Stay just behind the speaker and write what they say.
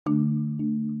Hello,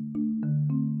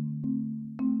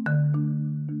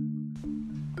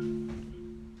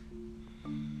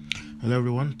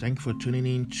 everyone. Thank you for tuning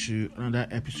in to another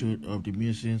episode of the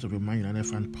Musings of a Man United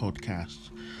Fan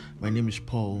podcast. My name is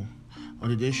Paul. On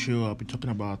today's show, I'll be talking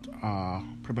about our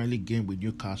Premier League game with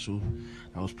Newcastle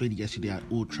that was played yesterday at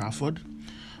Old Trafford.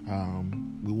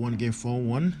 We won game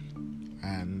 4-1,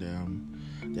 and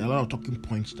there are a lot of talking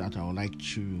points that I would like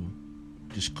to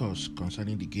discuss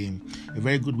concerning the game. A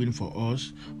very good win for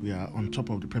us. We are on top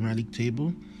of the Premier League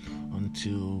table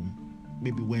until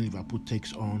maybe when Liverpool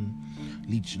takes on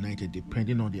Leeds United.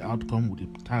 Depending on the outcome will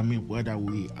determine whether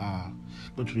we are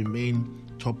going to remain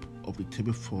top of the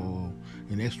table for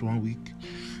the next 1 week.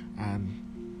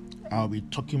 And I'll be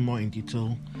talking more in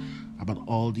detail about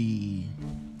all the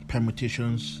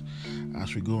permutations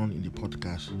as we go on in the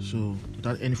podcast. So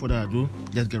without any further ado,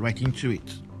 let's get right into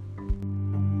it.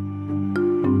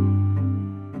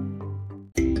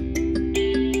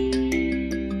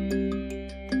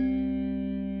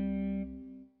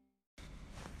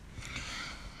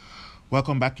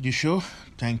 Welcome back to the show.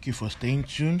 Thank you for staying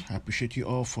tuned. I appreciate you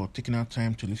all for taking out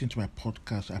time to listen to my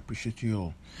podcast. I appreciate you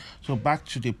all. So back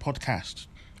to the podcast.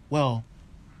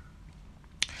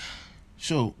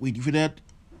 So we defeated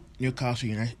Newcastle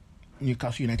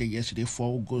United yesterday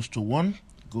 4-1.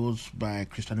 Goals by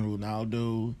Cristiano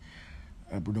Ronaldo,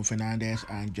 Bruno Fernandes,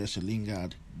 and Jesse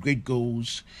Lingard. Great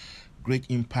goals, great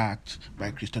impact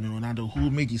by Cristiano Ronaldo,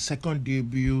 who made his second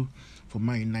debut for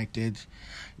Man United.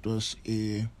 It was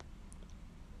a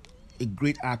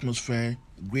great atmosphere,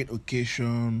 great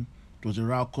occasion. It was a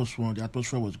raucous one. The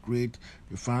atmosphere was great.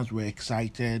 The fans were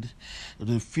excited. It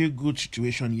was a feel-good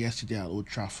situation yesterday at Old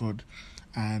Trafford.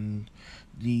 And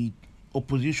the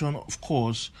opposition, of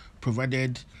course,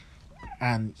 provided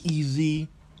an easy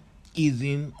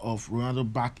easing of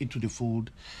Ronaldo back into the fold.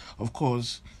 Of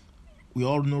course, we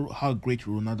all know how great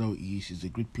Ronaldo is. He's a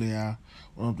great player,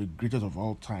 one of the greatest of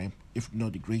all time, if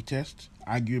not the greatest,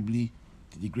 arguably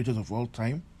the greatest of all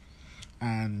time.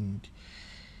 And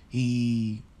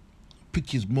he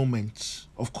picked his moments.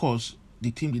 Of course,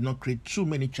 the team did not create too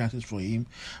many chances for him,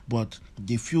 but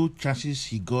the few chances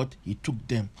he got, he took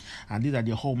them. And these are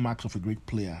the hallmarks of a great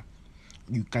player.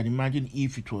 You can imagine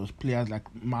if it was players like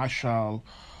Martial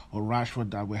or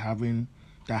Rashford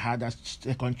that had that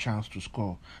second chance to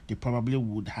score, they probably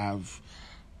would have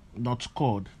not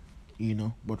scored,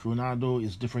 But Ronaldo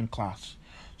is different class.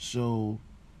 So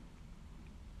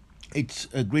it's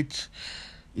great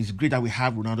that we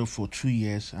have Ronaldo for 2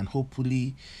 years, and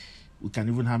hopefully we can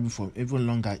even have him for even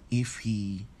longer if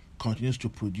he continues to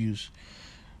produce.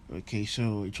 Okay,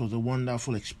 so it was a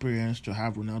wonderful experience to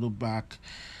have Ronaldo back.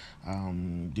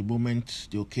 The moment,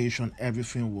 the occasion,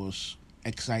 everything was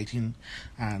exciting,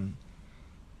 and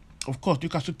of course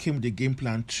Newcastle came with a game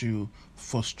plan to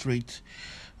frustrate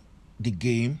the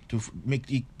game, to make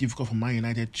it difficult for Man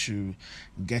United to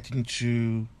get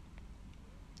into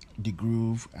the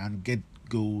groove and get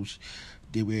goals.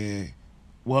 They were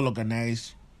well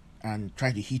organized and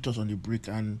tried to hit us on the break,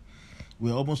 and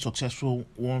we were almost successful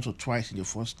once or twice in the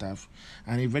first half,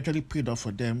 and it eventually paid off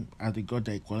for them as they got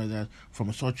the equalizer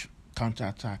from such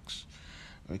counter-attacks.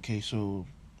 Okay, so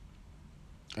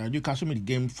Newcastle made the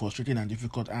game frustrating and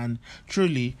difficult, and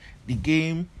truly the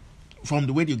game, from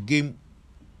the way the game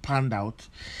panned out,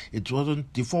 it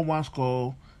wasn't the 4-1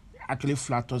 score actually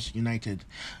flatters United.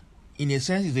 In a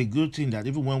sense, it's a good thing that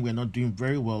even when we're not doing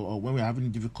very well or when we're having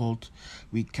difficult,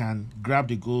 we can grab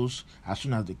the goals as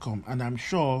soon as they come. And I'm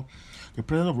sure the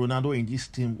presence of Ronaldo in this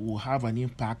team will have an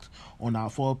impact on our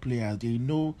 4 players. They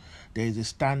know there is a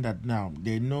standard now.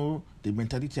 They know the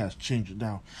mentality has changed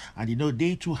now. And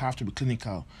they too have to be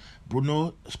clinical.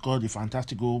 Bruno scored a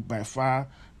fantastic goal, by far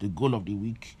the goal of the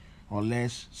week,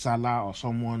 unless Salah or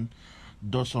someone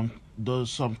does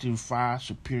something far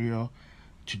superior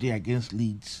today against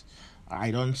Leeds. I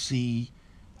don't see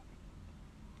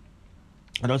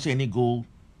any goal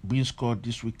being scored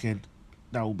this weekend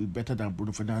that will be better than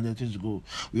Bruno Fernandes' goal.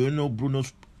 We all know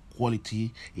Bruno's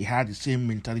quality. He had the same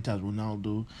mentality as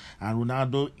Ronaldo, and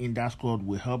Ronaldo in that squad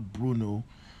will help Bruno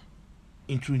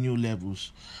into new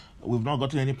levels. We've not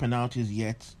gotten any penalties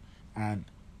yet, and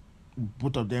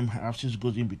both of them have 6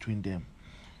 goals in between them.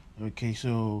 Okay,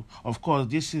 so of course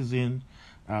this season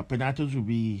penalties will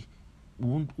be.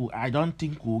 I don't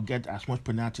think we'll get as much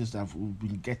penalties that we've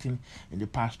been getting in the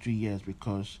past 2 years,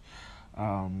 because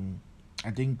I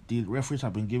think the referees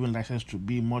have been given license to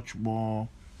be much more.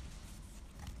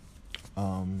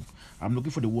 I'm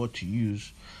looking for the word to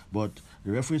use, but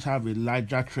the referees have a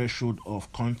larger threshold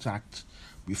of contact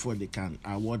before they can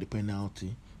award the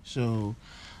penalty. So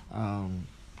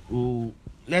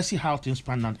let's see how things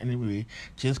pan out. Anyway,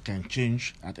 things can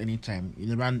change at any time. You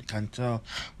never can tell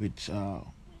with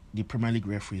the Premier League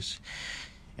referees.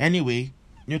 Anyway,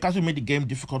 Newcastle made the game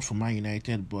difficult for Man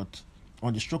United, but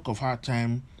on the stroke of hard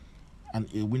time and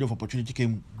a window of opportunity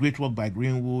came. Great work by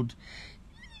Greenwood.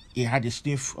 He had a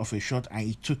sniff of a shot and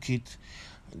he took it.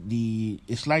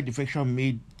 A slight deflection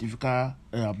made the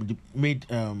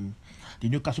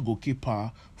Newcastle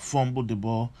goalkeeper fumble the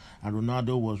ball, and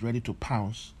Ronaldo was ready to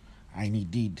pounce, and he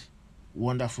did.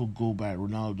 Wonderful goal by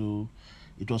Ronaldo.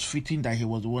 It was fitting that he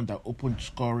was the one that opened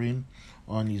scoring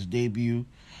on his debut.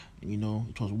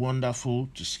 It was wonderful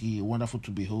to see, wonderful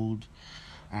to behold,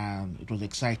 and it was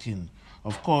exciting.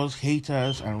 Of course,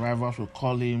 haters and rivals will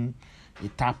call him a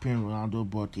tapping Ronaldo,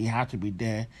 but he had to be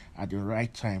there at the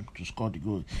right time to score the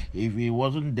goal. If he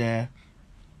wasn't there,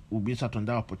 we'll miss out on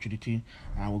that opportunity,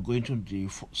 and we'll go into the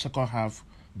second half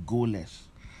goalless.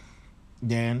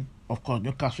 Then, of course,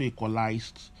 Newcastle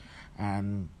equalized,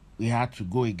 and we had to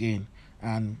go again.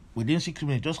 And within 6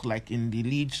 minutes, just like in the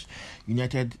Leeds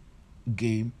United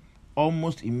game,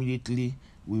 almost immediately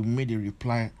we made a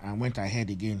reply and went ahead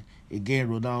again. Again,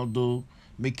 Ronaldo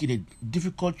making a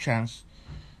difficult chance,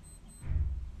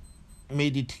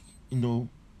 made it,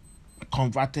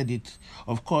 converted it.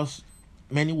 Of course,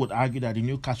 many would argue that the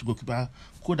Newcastle goalkeeper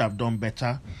could have done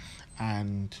better,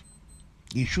 and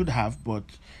he should have, but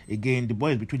again, the ball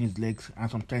is between his legs, and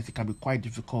sometimes it can be quite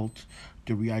difficult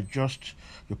to readjust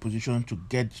your position to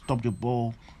stop the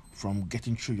ball from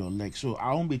getting through your legs. So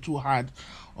I won't be too hard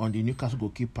on the Newcastle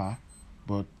goalkeeper,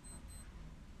 but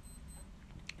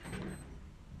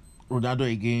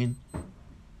Ronaldo again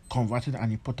converted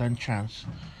an important chance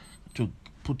to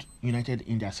put United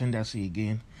in the ascendancy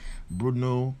again.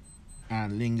 Bruno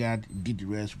and Lingard did the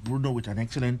rest. Bruno with an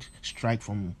excellent strike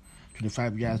from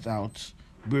 25 yards out.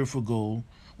 Beautiful goal.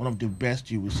 One of the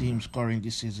best you will see him scoring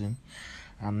this season.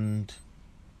 And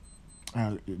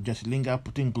Jesse Lingard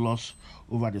putting gloss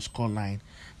over the scoreline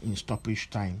in stoppage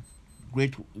time.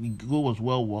 Great. The goal was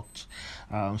well worked.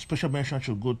 Special mention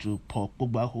should go to Paul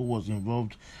Pogba, who was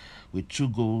involved with 2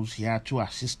 goals. He had 2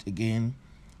 assists again.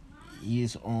 He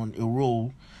is on a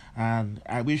roll, and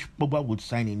I wish Pogba would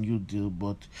sign a new deal,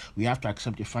 but we have to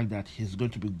accept the fact that he's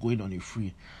going to be going on a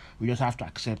free. We just have to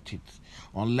accept it,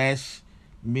 unless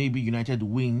maybe United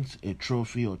wins a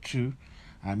trophy or 2,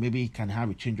 and maybe he can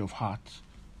have a change of heart,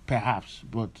 perhaps.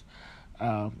 But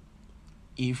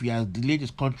if he has delayed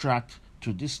his contract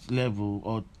to this level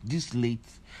or this late,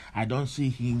 I don't see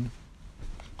him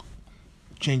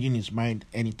changing his mind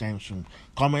anytime soon.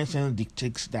 Common sense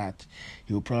dictates that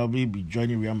he will probably be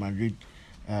joining Real Madrid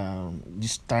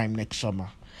this time next summer.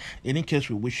 In any case,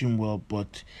 we wish him well,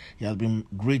 but he has been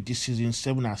great this season.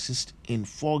 7 assists in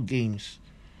 4 games.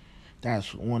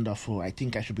 That's wonderful. I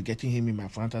think I should be getting him in my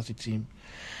fantasy team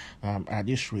at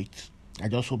this rate. I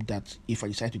just hope that if I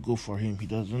decide to go for him, he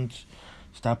doesn't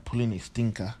start pulling a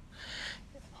stinker.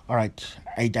 All right,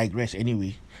 I digress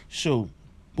anyway. So,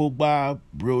 Pogba,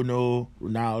 Bruno,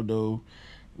 Ronaldo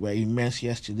were immense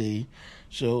yesterday.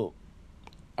 So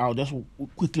I'll just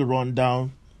quickly run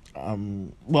down.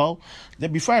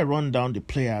 Before I run down the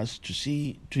players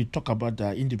to talk about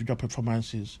the individual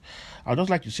performances, I'd just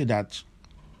like to say that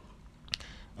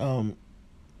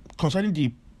concerning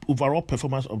the overall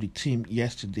performance of the team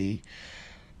yesterday,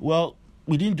 well,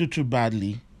 we didn't do too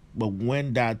badly, but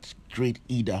when that great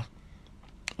either.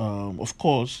 Of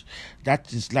course,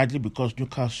 that is largely because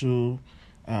Newcastle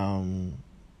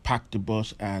packed the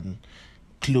bus and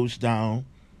closed down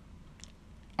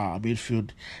our midfield.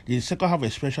 The second half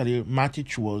especially,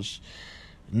 Matic was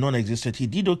non-existent. He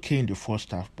did okay in the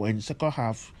first half, but in the second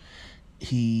half,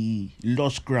 he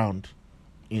lost ground,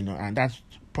 and that's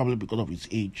probably because of his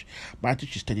age.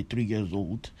 Matic is 33 years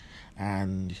old,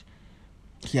 and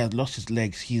he has lost his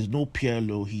legs. He is no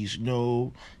Pirlo. He's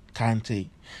no Kante.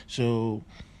 So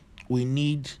we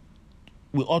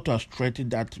ought to have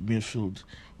strengthened that midfield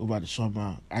over the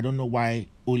summer. I don't know why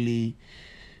Ole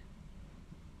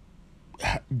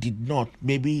did not.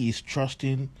 Maybe he's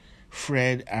trusting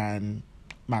Fred and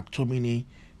McTominay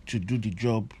to do the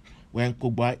job when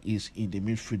Pogba is in the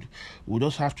midfield. We'll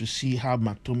just have to see how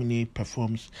McTominay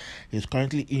performs. He's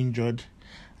currently injured,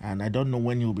 and I don't know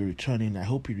when he'll be returning. I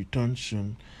hope he returns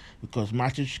soon, because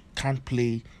Matic can't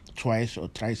play twice or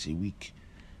thrice a week.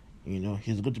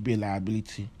 He's going to be a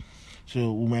liability.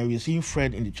 So we might be seeing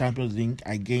Fred in the Champions League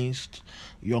against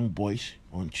Young Boys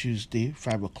on Tuesday,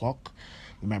 5 o'clock.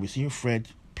 We might be seeing Fred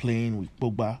playing with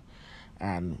Pogba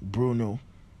and Bruno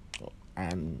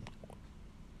and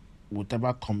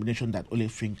whatever combination that Ole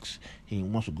thinks he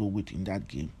wants to go with in that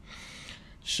game.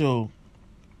 So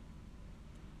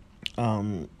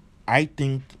I I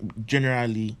think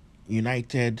generally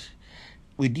United,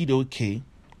 we did okay.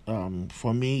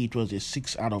 For me, it was a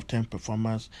 6 out of 10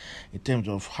 performance in terms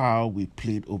of how we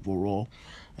played overall.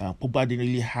 Pogba didn't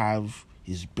really have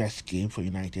his best game for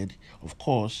United. Of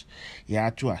course, he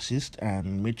had 2 assists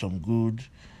and made some good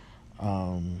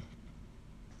um,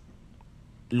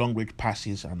 long range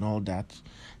passes and all that.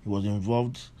 He was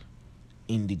involved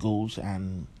in the goals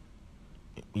and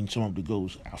in some of the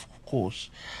goals, of course,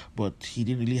 but he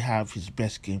didn't really have his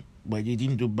best game. But he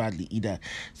didn't do badly either.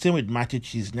 Same with Matic,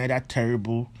 he's neither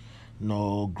terrible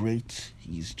nor great.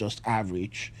 He's just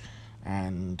average,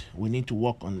 and we need to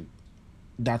work on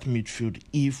that midfield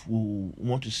if we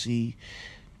want to see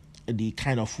the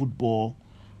kind of football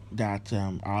that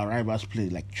our rivals play,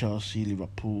 like Chelsea,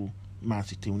 Liverpool, Man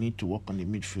City. We need to work on the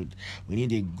midfield. We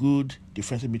need a good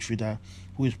defensive midfielder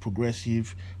who is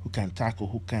progressive, who can tackle,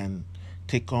 who can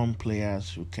take on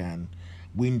players, who can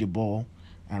win the ball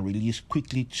and release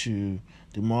quickly to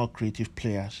the more creative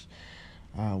players.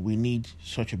 We need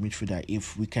such a midfielder.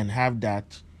 If we can have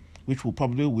that, which we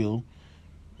probably will,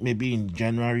 maybe in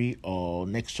January or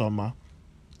next summer,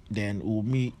 then will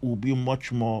be a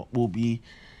much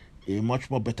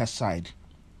more better side.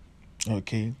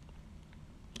 Okay,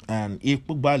 and if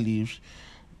Pogba leaves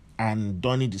and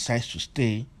Donny decides to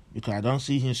stay, because I don't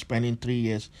see him spending 3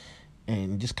 years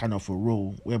in this kind of a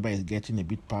role whereby he's getting a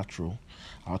bit patrol.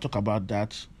 I'll talk about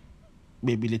that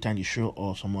maybe later in the show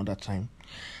or some other time.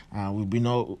 We've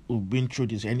been through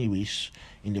this anyways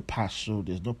in the past, so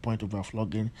there's no point of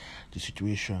flogging the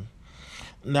situation.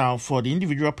 Now, for the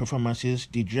individual performances,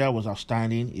 De Gea was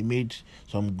outstanding. He made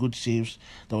some good saves.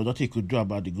 There was nothing he could do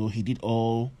about the goal. He did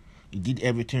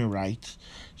everything right.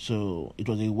 So it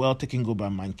was a well taken goal by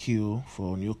Manquillo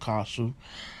for Newcastle.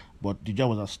 But De Gea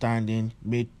was outstanding,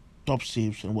 made top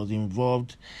saves, and was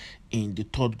involved in the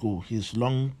third goal. His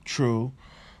long throw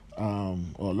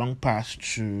or long pass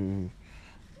to,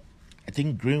 I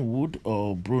think, Greenwood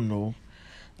or Bruno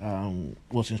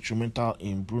was instrumental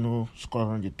in Bruno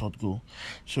scoring the third goal.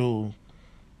 So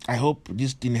I hope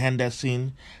this Dean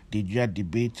Henderson, De Gea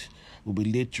debate will be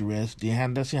laid to rest. Dean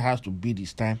Henderson has to bid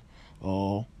this time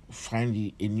or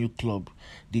find a new club.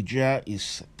 De Gea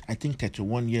is, I think,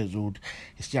 31 years old.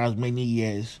 He still has many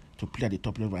years to play at the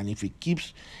top level, and if he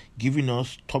keeps giving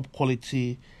us top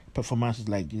quality performances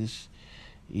like this,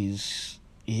 he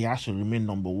has to remain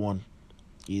number one.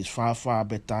 He is far, far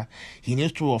better. He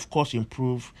needs to, of course,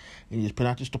 improve in his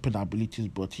penalty stopping abilities,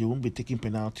 but he won't be taking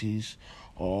penalties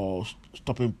or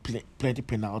stopping plenty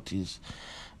penalties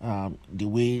the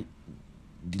way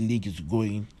the league is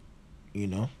going,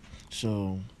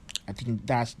 So I think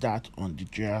that's that on the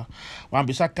Gea.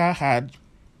 Wan-Bissaka had,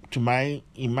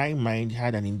 in my mind,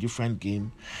 had an indifferent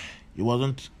game. It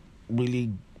wasn't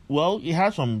really well. He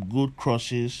had some good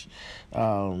crosses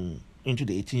into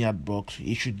the 18-yard box.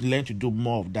 He should learn to do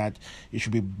more of that. He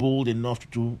should be bold enough to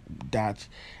do that.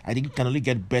 I think he can only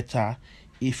get better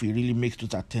if he really makes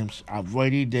those attempts.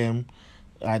 Avoiding them,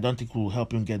 I don't think will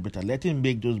help him get better. Let him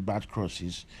make those bad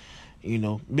crosses.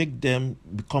 Make them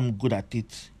become good at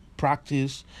it.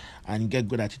 Practice and get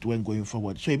good at it when going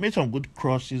forward. So he made some good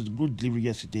crosses, good delivery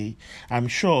yesterday. I'm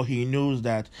sure he knows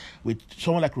that with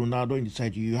someone like Ronaldo in the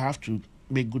side, you have to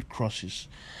make good crosses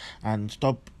and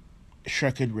stop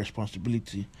shirking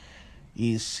responsibility.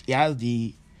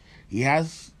 Wan-Bissaka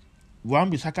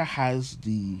has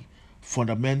the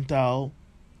fundamental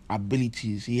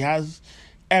abilities. He has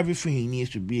everything he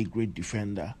needs to be a great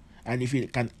defender. And if he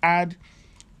can add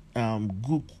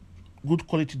good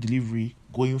quality delivery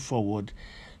going forward,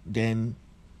 then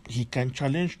he can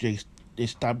challenge the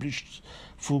established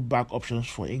fullback options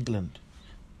for England.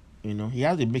 He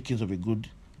has the makings of a good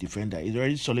defender. He's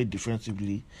already solid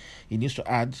defensively. He needs to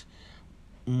add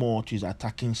more to his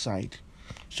attacking side.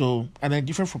 So, and then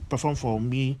different perform for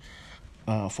me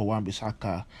for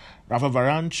Wan-Bissaka. Rafa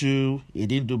Varane too, he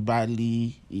didn't do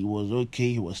badly. He was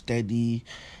okay. He was steady.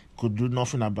 Could do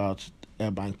nothing about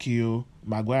Manquillo.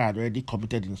 Maguire had already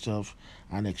committed himself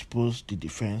and exposed the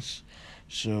defense.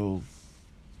 So,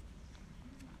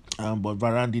 but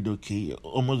Varane did okay. He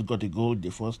almost got a goal in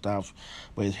the first half,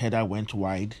 but his header went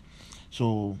wide.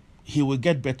 So he will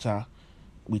get better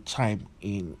with time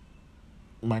in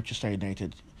Manchester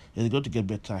United. He's going to get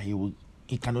better. He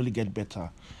can only get better.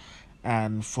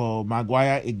 And for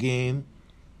Maguire again,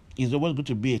 he's always going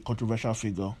to be a controversial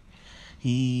figure.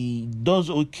 He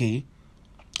does okay.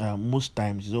 Most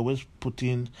times he's always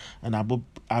putting an above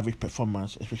average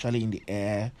performance, especially in the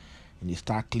air, in his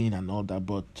tackling and all that,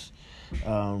 but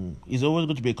he's always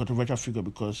going to be a controversial figure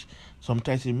because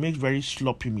sometimes he makes very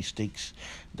sloppy mistakes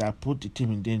that put the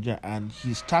team in danger. And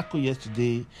his tackle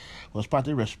yesterday was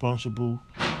partly responsible,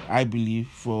 I believe,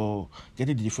 for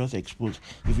getting the defense exposed.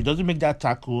 If he doesn't make that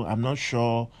tackle, I'm not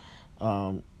sure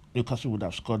Newcastle would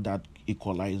have scored that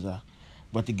equalizer.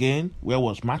 But again, where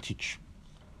was Matic?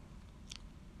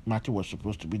 Matic was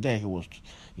supposed to be there. He was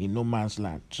in no man's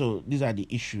land. So these are the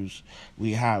issues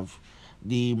we have.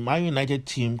 The Man United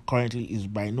team currently is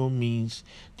by no means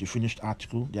the finished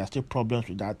article. There are still problems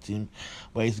with that team,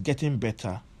 but it's getting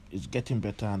better. It's getting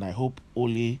better, and I hope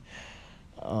Ole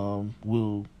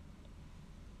will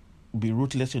be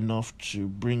ruthless enough to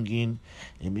bring in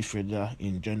a midfielder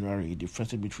in January, a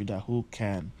defensive midfielder who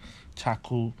can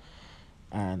tackle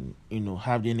and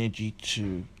have the energy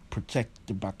to protect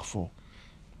the back four.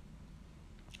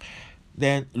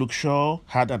 Then Luke Shaw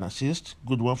had an assist,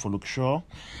 good one for Luke Shaw.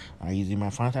 He's in my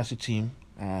fantasy team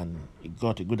and he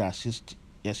got a good assist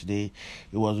yesterday.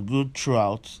 It was good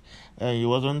throughout. It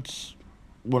wasn't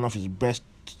one of his best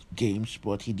games,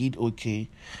 but he did okay.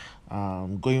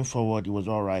 Going forward, it was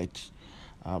all right.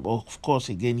 Of course,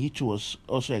 again, he was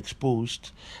also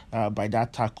exposed by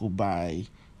that tackle by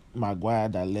Maguire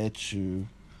that led to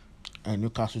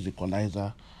Newcastle's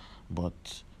equalizer.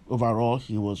 But overall,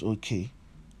 he was okay.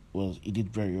 He did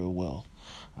very, very well,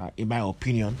 in my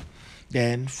opinion.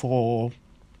 Then for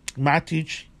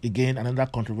Matic, again, another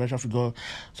controversial figure.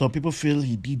 Some people feel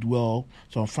he did well.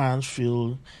 Some fans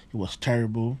feel he was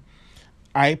terrible.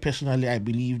 I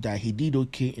believe that he did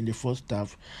okay in the first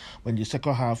half. When the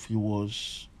second half, he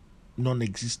was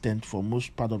non-existent for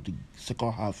most part of the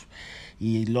second half.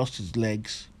 He lost his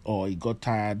legs or he got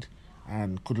tired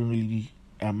and couldn't really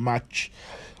match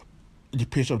the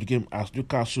pace of the game as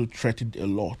Newcastle threatened a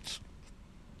lot.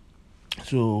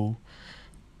 So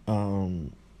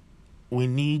we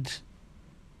need,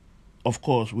 of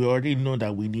course, we already know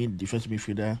that we need defensive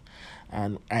midfielder,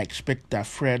 and I expect that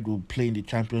Fred will play in the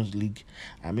Champions League,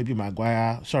 and maybe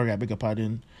Matic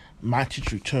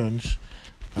returns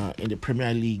in the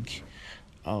Premier League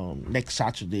next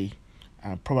Saturday,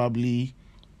 and probably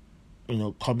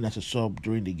coming as a sub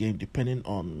during the game, depending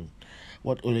on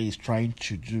what Ole is trying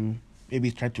to do. Maybe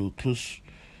he's trying to close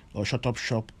or shut up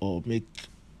shop or make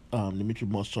the military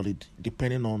more solid,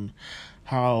 depending on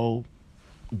how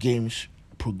games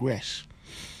progress.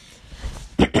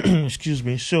 Excuse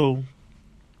me. So,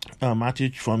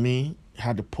 Matic, for me,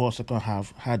 had a poor second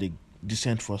half, had a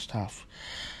decent first half.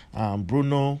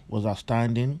 Bruno was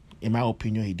outstanding. In my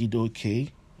opinion, he did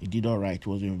okay. He did all right. He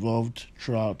was involved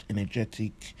throughout,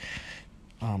 energetic,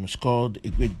 scored a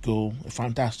great goal, a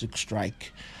fantastic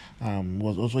strike.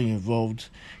 Was also involved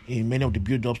in many of the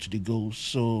build-ups to the goals.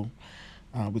 So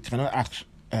we cannot ask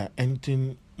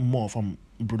anything more from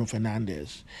Bruno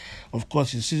Fernandes. Of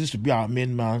course, he ceases to be our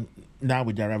main man now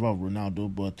with the arrival of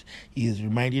Ronaldo, but he is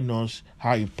reminding us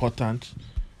how important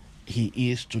he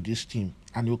is to this team.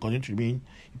 And he will continue to remain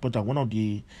important. One of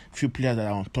the few players that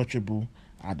are untouchable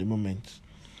at the moment.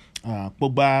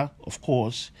 Pogba, of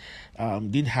course,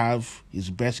 didn't have his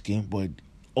best game, but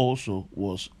also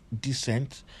was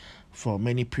decent for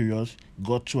many periods,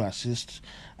 got 2 assists,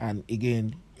 and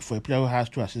again, for a player who has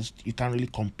 2 assists, you can't really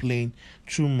complain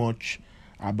too much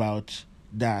about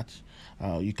that.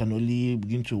 You can only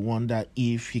begin to wonder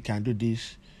if he can do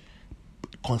this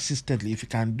consistently. If he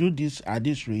can do this at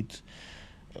this rate,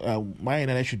 Man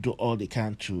United should do all they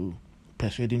can to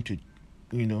persuade him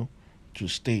to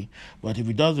stay. But if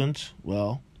he doesn't,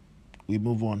 well, we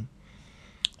move on.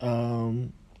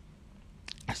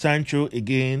 Sancho,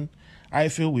 again, I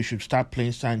feel we should start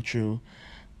playing Sancho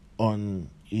on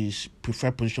his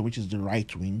preferred position, which is the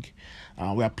right wing.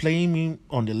 We are playing him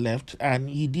on the left, and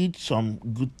he did some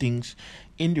good things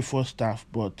in the first half,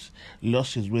 but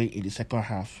lost his way in the second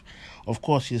half. Of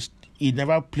course, he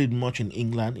never played much in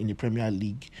England in the Premier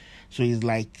League, so he's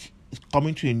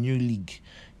coming to a new league.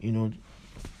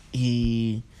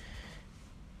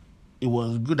 He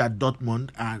was good at Dortmund,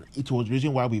 and it was the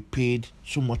reason why we paid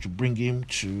so much to bring him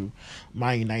to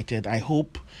Man United. I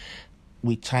hope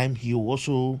with time he will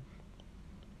also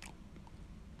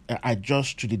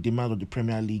adjust to the demands of the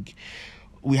Premier League.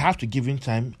 We have to give him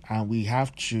time, and we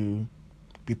have to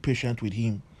be patient with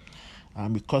him.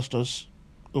 It cost us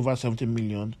over 70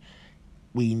 million.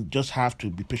 We just have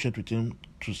to be patient with him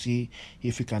to see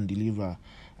if he can deliver.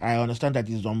 I understand that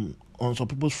he's on some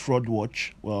people's fraud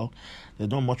watch. Well, there's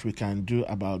not much we can do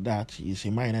about that. He's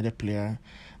a Man United player,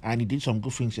 and he did some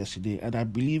good things yesterday. And I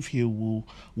believe he will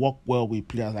work well with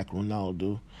players like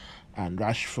Ronaldo and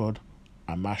Rashford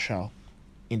and Martial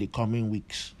in the coming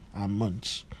weeks and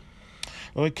months.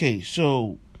 Okay,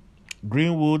 so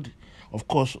Greenwood, of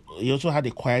course, he also had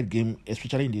a quiet game,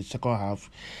 especially in the second half.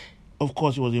 Of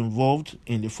course, he was involved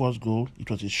in the first goal. It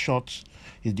was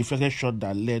his deflected shot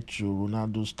that led to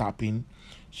Ronaldo's tapping.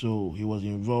 So he was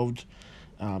involved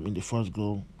in the first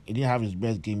goal. He didn't have his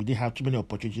best game. He didn't have too many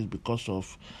opportunities because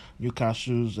of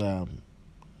Newcastle's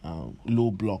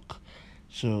low block.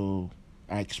 So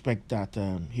I expect that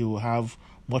he will have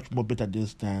much more better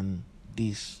days than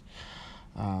this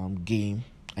game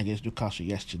against Newcastle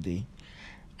yesterday.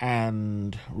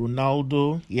 And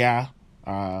Ronaldo,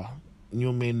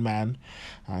 new main man.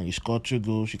 He scored 2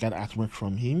 goals. You can't ask much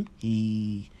from him.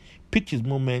 He picked his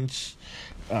moments,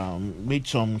 made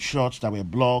some shots that were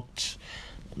blocked,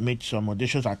 made some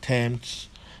audacious attempts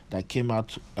that came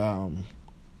out,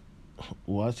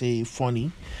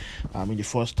 funny in the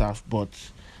first half.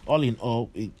 But all in all,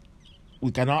 we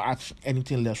cannot ask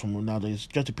anything less from Ronaldo. It's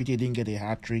just a pity he didn't get a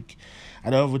hat trick. I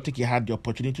don't even think he had the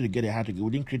opportunity to get a hat trick. We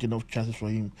didn't create enough chances for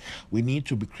him. We need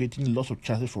to be creating lots of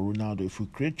chances for Ronaldo. If we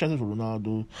create chances for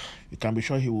Ronaldo, you can be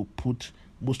sure he will put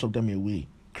most of them away.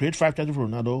 Create 5 chances for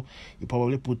Ronaldo, he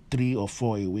probably put 3 or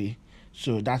 4 away.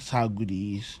 So that's how good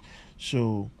he is.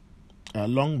 So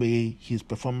long may his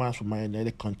performance for Man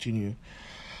United continue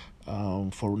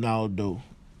for Ronaldo.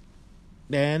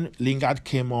 Then Lingard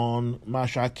came on,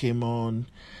 Martial came on,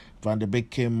 Van de Beek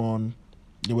came on.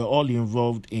 They were all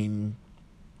involved in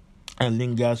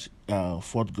Lingard's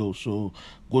fourth goal. So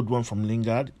good one from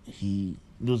Lingard. He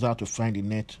knows how to find the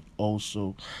net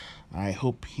also. I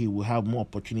hope he will have more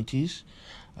opportunities.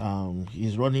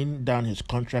 He's running down his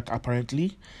contract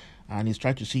apparently, and he's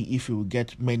trying to see if he will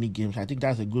get many games. I think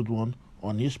that's a good one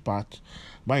on his part.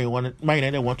 Man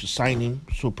United want to sign him,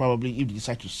 so probably if they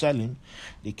decide to sell him,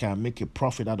 they can make a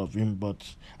profit out of him. But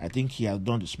I think he has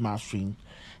done the smart thing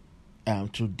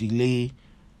to delay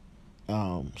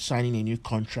signing a new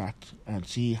contract and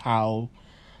see how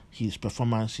his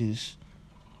performances,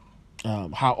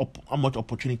 how much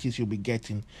opportunities he'll be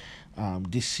getting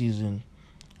this season.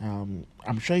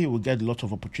 I'm sure he will get a lot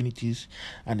of opportunities,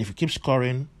 and if he keeps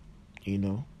scoring,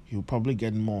 he'll probably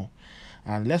get more.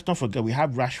 And let's not forget, we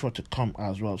have Rashford to come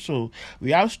as well. So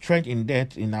we have strength in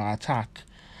depth in our attack.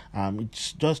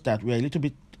 It's just that we're a little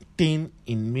bit thin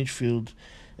in midfield,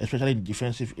 especially in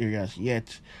defensive areas.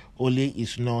 Yet, Ole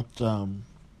is not. Ole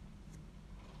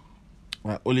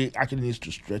actually needs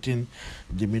to strengthen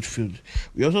the midfield.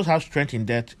 We also have strength in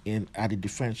depth at the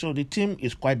defense. So the team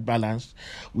is quite balanced.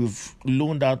 We've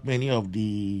loaned out many of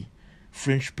the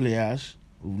French players.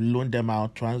 We've loaned them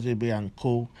out, Tuanzebe and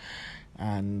Co.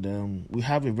 And we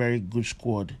have a very good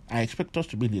squad. I expect us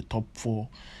to be in the top 4.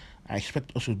 I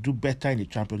expect us to do better in the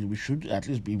Champions League. We should at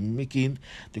least be making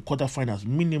the quarterfinals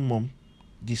minimum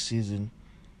this season.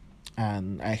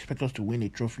 And I expect us to win a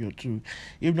trophy or two.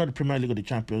 If not the Premier League or the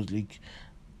Champions League,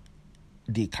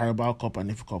 the Carabao Cup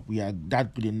and FA Cup, we are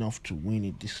that good enough to win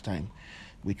it this time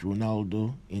with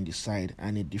Ronaldo in the side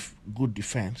and a good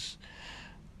defense.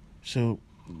 So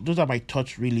those are my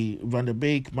thoughts, really. Van de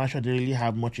Beek, Martial didn't really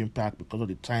have much impact because of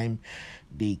the time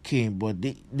they came, but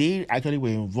they actually were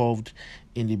involved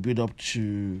in the build-up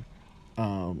to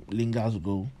Lingard's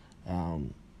goal.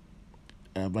 Van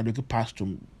de Beek passed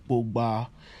to Pogba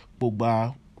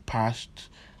passed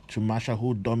to Martial,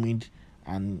 who dominated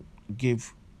and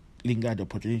gave Lingard the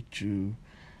opportunity to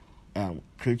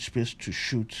create space to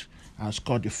shoot and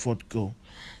score the 4th goal.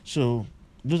 So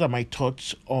those are my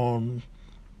thoughts on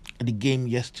the game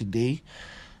yesterday.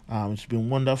 It's been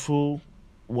wonderful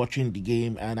watching the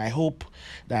game, and I hope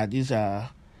that these are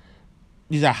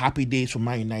happy days for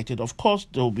Man United. Of course,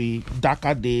 there will be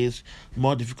darker days,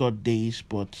 more difficult days,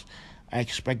 but I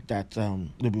expect that there'll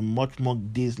be much more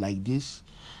days like this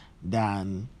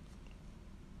than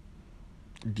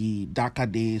the darker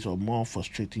days or more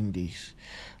frustrating days.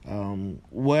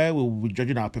 Where we'll be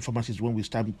judging our performances when we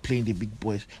start playing the big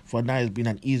boys. For now, it's been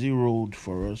an easy road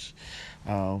for us,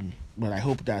 but I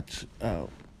hope that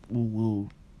we'll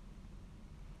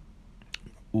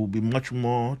be much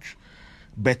more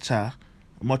better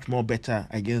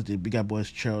against the bigger boys: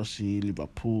 Chelsea,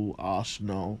 Liverpool,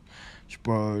 Arsenal,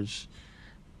 Spurs,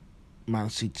 Man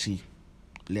City,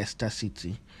 Leicester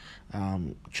City.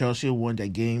 Chelsea won their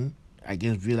game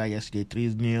against Villa yesterday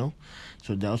 3-0.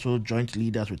 So they're also joint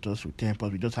leaders with us with 10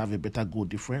 points. We just have a better goal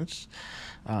difference.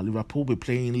 Liverpool will be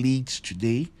playing Leeds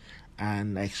today,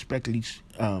 and I expect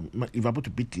Liverpool to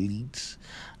beat Leeds.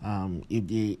 If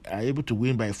they are able to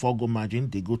win by a 4-goal margin,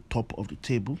 they go top of the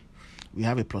table. We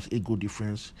have a +8 goal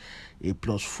difference. A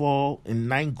 +4 and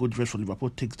 9 goal difference for Liverpool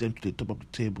takes them to the top of the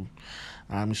table.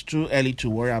 It's too early to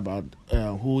worry about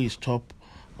who is top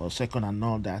or second and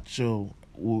all that. So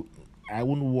I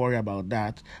wouldn't worry about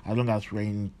that as long as we're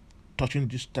in touching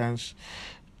distance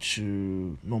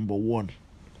to number one.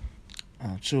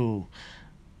 So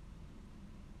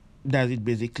that's it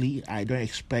basically. I don't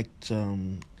expect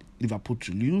Liverpool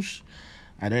to lose.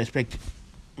 I don't expect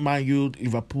Man U,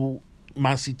 Liverpool,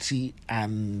 Man City,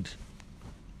 and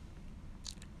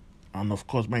of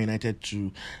course Man United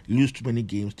to lose too many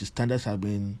games. The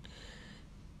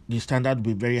standard will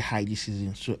be very high this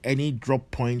season. So any drop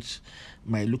points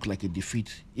might look like a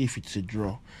defeat if it's a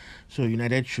draw. So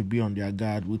United should be on their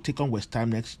guard. We'll take on West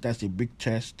Ham next. That's a big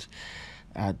test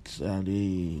at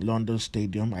the London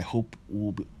Stadium. I hope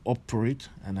we'll be up for it,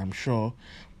 and I'm sure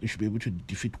we should be able to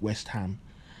defeat West Ham.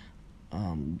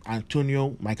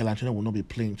 Michael Antonio will not be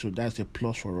playing, so that's a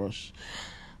plus for us.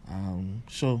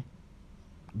 So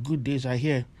good days are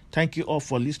here. Thank you all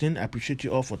for listening. I appreciate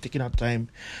you all for taking out time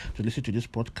to listen to this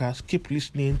podcast. Keep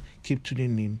listening, keep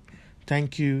tuning in.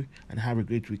 Thank you, and have a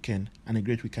great weekend and a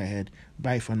great week ahead.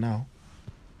 Bye for now.